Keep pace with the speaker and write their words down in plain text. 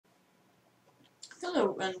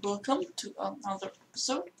Hello and welcome to another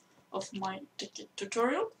episode of my Tekkit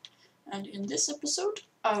tutorial, and in this episode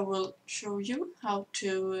I will show you how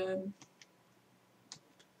to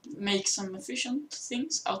make some efficient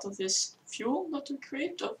things out of this fuel that we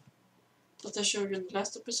created that I showed you in the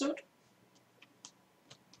last episode.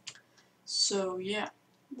 So yeah,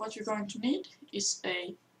 what you're going to need is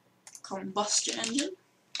a combustion engine.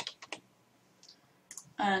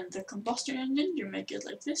 And the combustion engine, you make it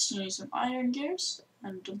like this. You need some iron gears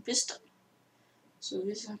and a piston. So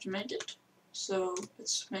this is how to make it. So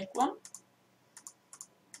let's make one.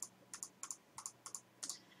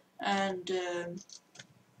 And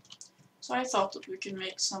so I thought that we could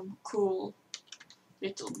make some cool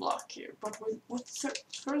little block here. But what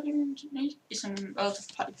further you need is a lot of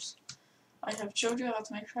pipes. I have showed you how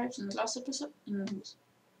to make pipes in the last episode, in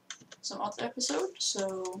some other episode.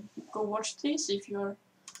 So go watch these if you're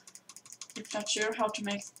not sure how to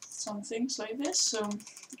make some things like this. So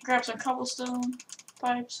grab some cobblestone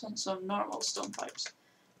pipes and some normal stone pipes,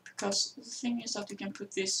 because the thing is that you can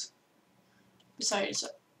put this beside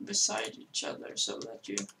each other so that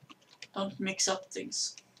you don't mix up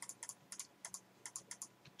things.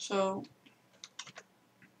 So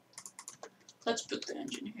let's put the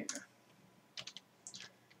engine here.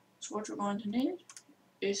 So what we're going to need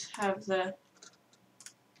is have the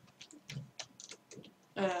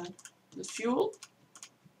fuel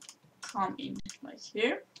come in like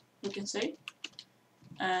here, you can say,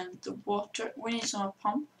 and the water, we need some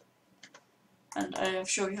pump, and I have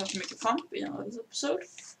shown you how to make a pump in another episode,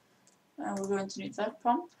 and we're going to need that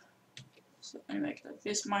pump. So I make it like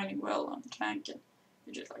this, mining well on tank, and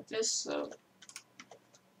you do it like this. So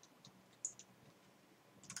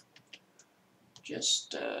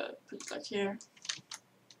just put it like here,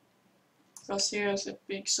 because here is a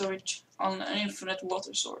big storage on an infinite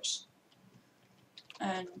water source.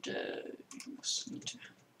 And you must need to,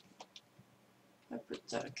 I put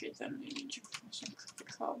that, okay, then we need to put some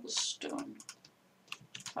cobblestone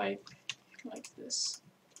pipe like this.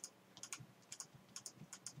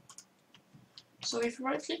 So if you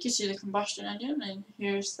right click, you see the combustion engine, and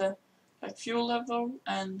here's the fuel level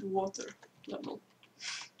and water level.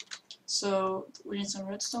 So we need some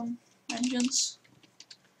redstone engines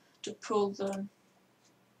to pull the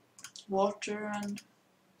water and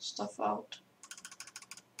stuff out.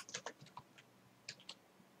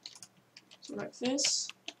 So like this,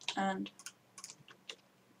 and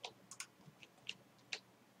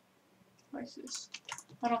like this.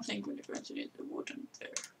 I don't think we're going to need the wooden there.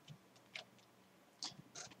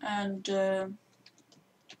 And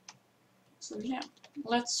so yeah,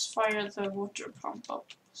 let's fire the water pump up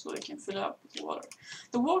so we can fill it up with water.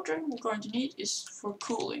 The water we're going to need is for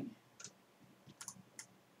cooling.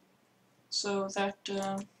 So that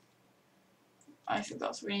I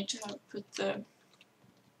forgot, we need to put the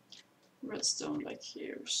redstone like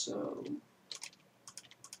here, so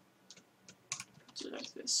put it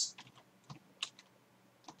like this.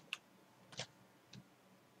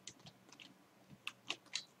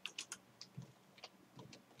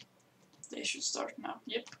 They should start now,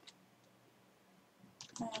 yep.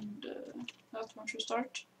 And that one should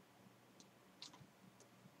start.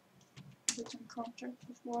 Get in contact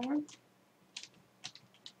with water.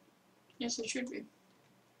 Yes, it should be.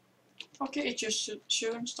 Okay, it just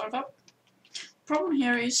should start up. Problem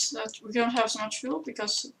here is that we don't have so much fuel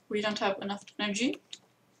because we don't have enough energy,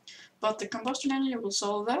 but the combustion engine will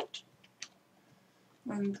solve that,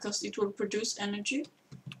 because it will produce energy.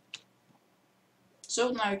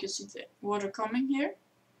 So now you can see the water coming here,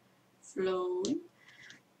 flowing,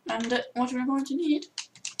 and what we're going to need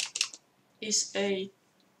is a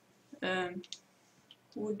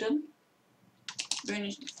wooden. We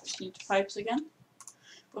need pipes again.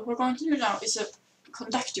 What we're going to do now is a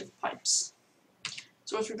conductive pipes.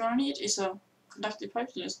 So what we're going to need is a conductive pipe.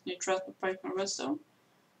 You just need transport pipe and redstone,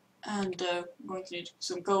 and we're going to need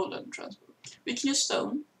some golden transport. We can use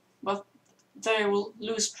stone, but they will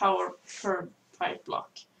lose power per pipe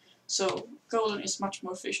block. So golden is much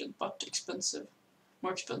more efficient, but expensive,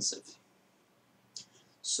 more expensive.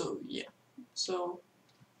 So yeah, so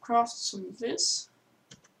craft some of this.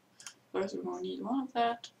 First we're going to need one of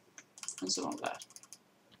that and some of that.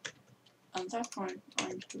 And that I'm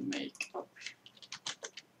going to make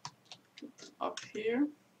up here,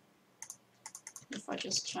 if I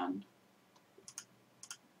just can.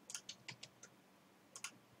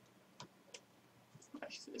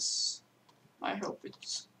 Like this. I hope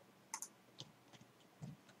it's...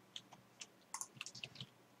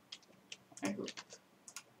 I hope.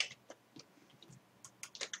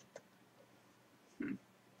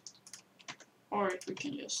 Or we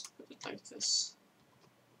can just put it like this.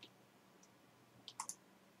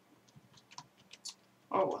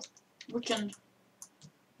 or what? We can.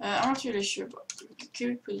 I'm not really sure, but can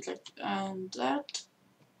we put it like and that,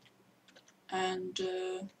 and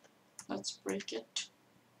let's break it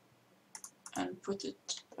and put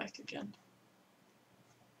it back again.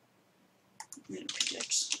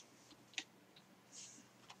 Pickaxe.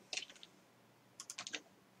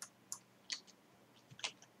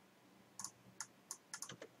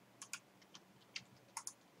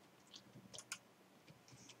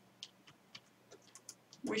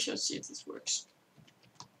 We shall see if this works.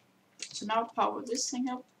 So now power this thing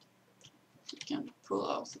up. We can pull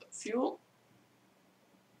out the fuel.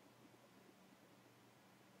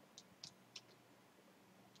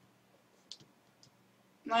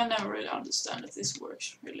 I never really understand if this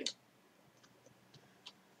works really.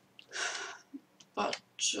 But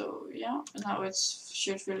so yeah, and now it's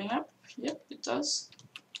should filling up. Yep, it does.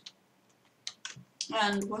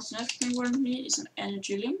 And what's next thing we're gonna need is an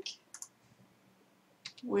energy link,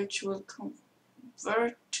 which will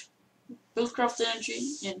convert buildcraft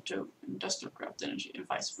energy into industrial craft energy and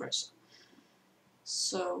vice versa.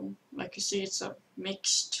 So, like you see, it's a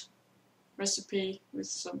mixed recipe with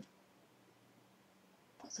some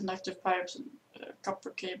conductive pipes and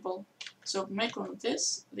copper cable. So make one of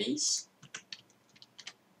these,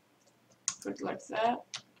 put it like that,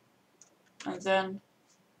 and then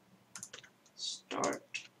start,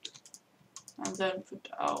 and then put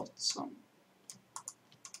out through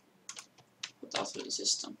the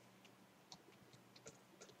system.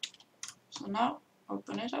 So now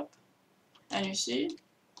open it up, and you see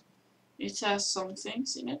it has some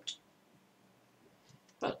things in it,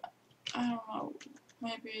 but I don't know,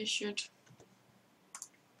 maybe I should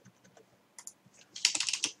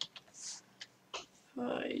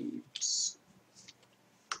pipes.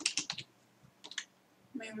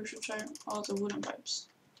 Maybe we should try all the wooden pipes.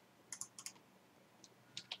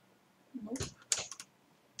 Nope.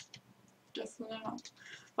 Definitely not.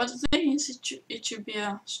 But the thing is, it should be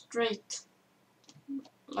a straight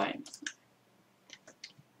line.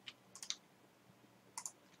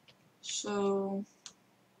 So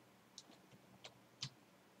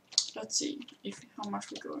let's see how much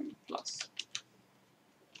we're going plus.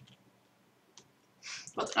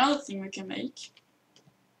 But another thing we can make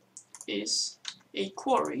is a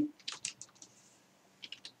quarry.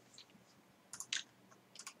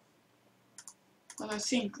 That I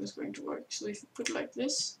think is going to work. So if you put it like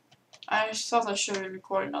this, I thought I should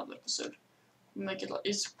record another episode. Make it like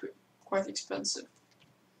it's quite expensive.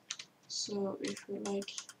 So if we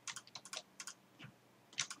like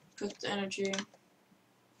put the energy,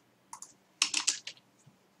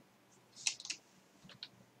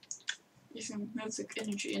 if you move the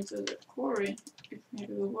energy into the quarry, it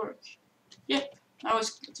maybe will work. Yep, now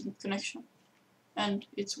it's getting connection, and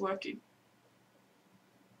it's working.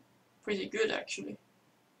 Pretty good actually.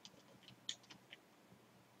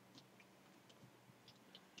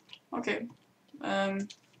 Okay, the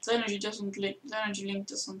energy link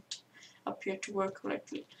doesn't appear to work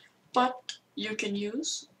correctly, but you can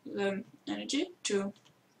use the energy to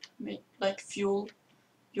make fuel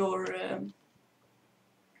your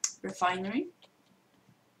refinery.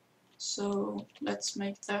 So let's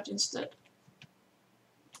make that instead.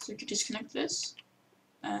 So you can disconnect this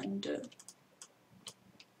and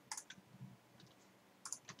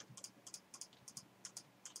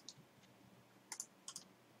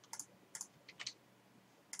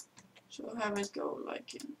so have it go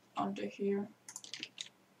like under here.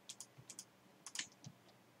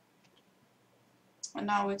 And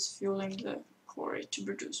now it's fueling the quarry to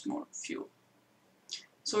produce more fuel.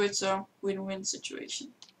 So it's a win-win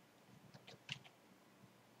situation.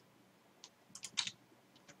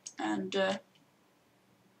 And the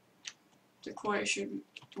quarry should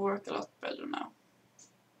work a lot better now.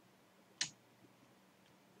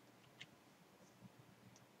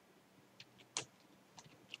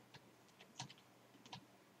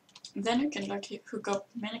 And then you can hook up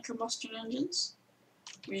many combustion engines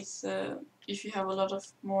with if you have a lot of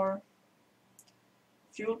more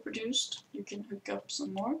fuel produced, you can hook up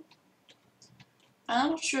some more. And I'm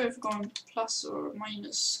not sure if going plus or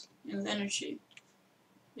minus in the energy,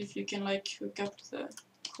 if you can hook up the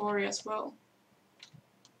quarry as well.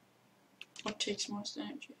 What takes most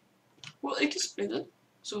energy? Well, it can split it,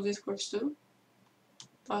 so this works too,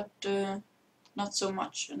 but not so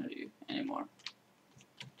much energy anymore.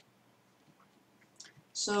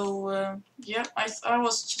 So yeah, I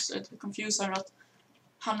was just a little confused. I'm not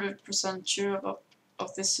 100% sure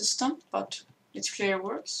of this system, but it's clear it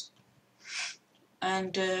works.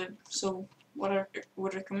 And so what I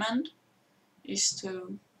would recommend is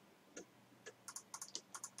to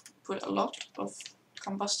put a lot of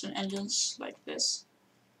combustion engines like this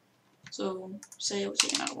So say I'll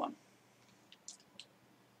take another one.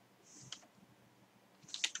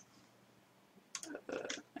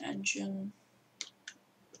 Engine.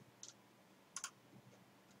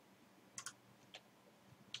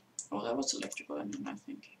 Oh, that was electrical engine, I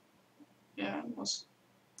think. Yeah, it was.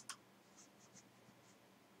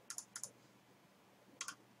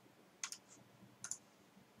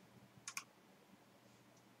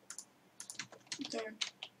 There.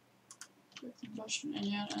 The combustion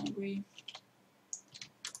engine, and we.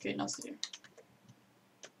 Okay, not there.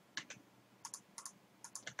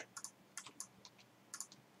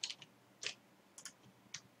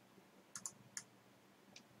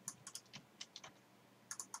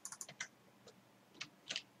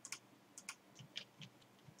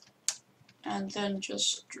 And then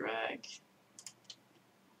just drag,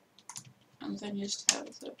 and then just have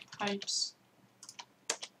the pipes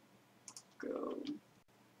go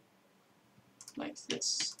like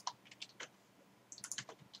this.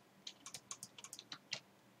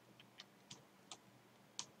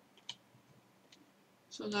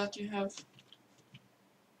 So that you have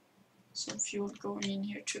some fuel going in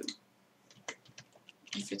here too.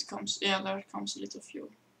 If it comes, yeah, there comes a little fuel.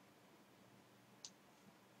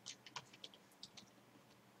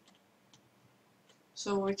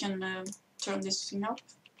 So we can turn this thing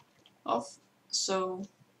off. So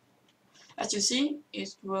as you see,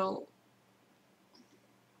 it will.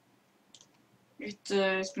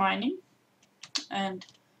 It's mining, and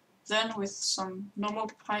then with some normal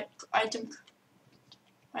item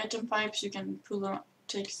pipes, you can pull them,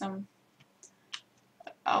 take them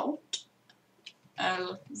out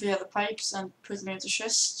via the pipes and put them into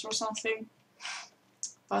chests or something.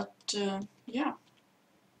 But yeah.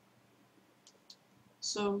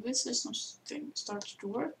 So this system starts to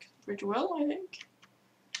work pretty well, I think.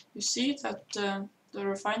 You see that the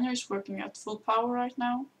refinery is working at full power right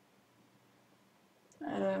now.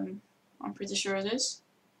 I'm pretty sure it is.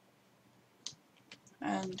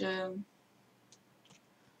 And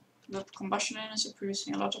the combustion engines are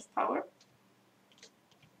producing a lot of power.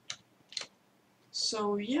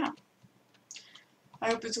 So yeah, I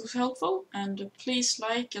hope it was helpful, and please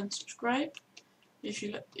like and subscribe if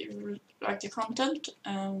you like the content.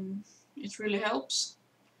 It really helps.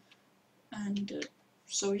 And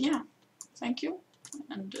so yeah, thank you,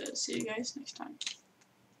 and see you guys next time.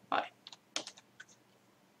 Bye.